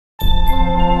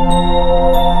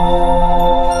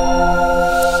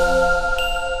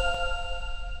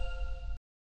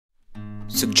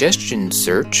Suggestion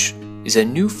Search is a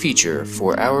new feature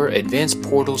for our Advanced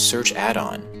Portal Search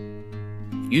add-on.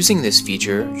 Using this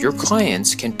feature, your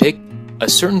clients can pick a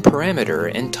certain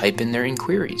parameter and type in their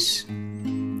inquiries.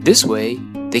 This way,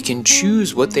 they can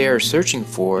choose what they are searching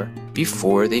for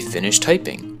before they finish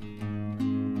typing.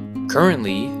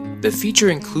 Currently, the feature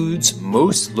includes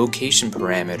most location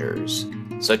parameters,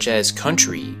 such as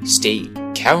country, state,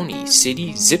 county,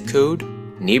 city, zip code,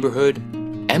 neighborhood,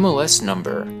 MLS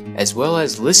number, as well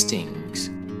as listings,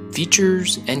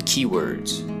 features, and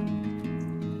keywords.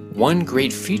 One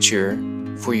great feature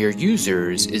for your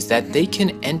users is that they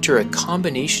can enter a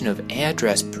combination of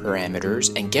address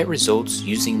parameters and get results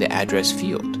using the address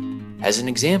field. As an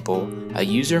example, a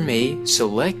user may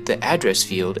select the address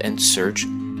field and search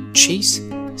Chase,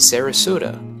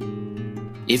 Sarasota.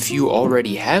 If you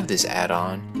already have this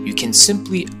add-on, you can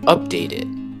simply update it.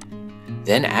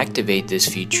 Then activate this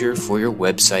feature for your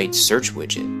website search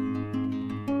widget.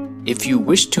 If you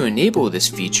wish to enable this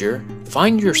feature,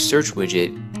 find your search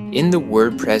widget in the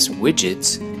WordPress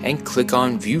widgets and click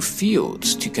on View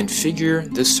Fields to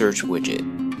configure the search widget.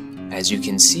 As you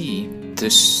can see,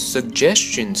 the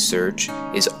suggestion search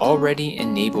is already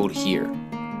enabled here.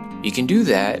 You can do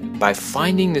that by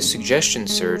finding the suggestion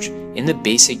search in the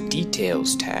Basic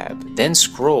Details tab, then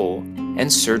scroll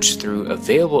and search through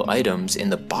available items in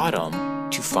the bottom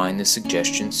to find the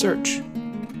suggestion search.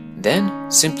 Then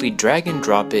simply drag and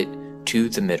drop it to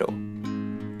the middle.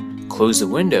 Close the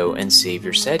window and save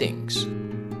your settings.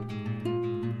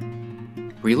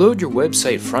 Reload your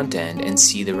website front end and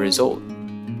see the result.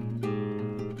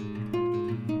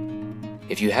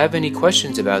 If you have any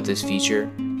questions about this feature,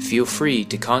 feel free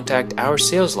to contact our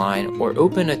sales line or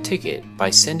open a ticket by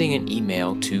sending an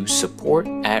email to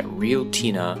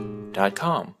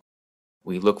support@realtyna.com.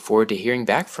 We look forward to hearing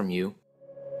back from you.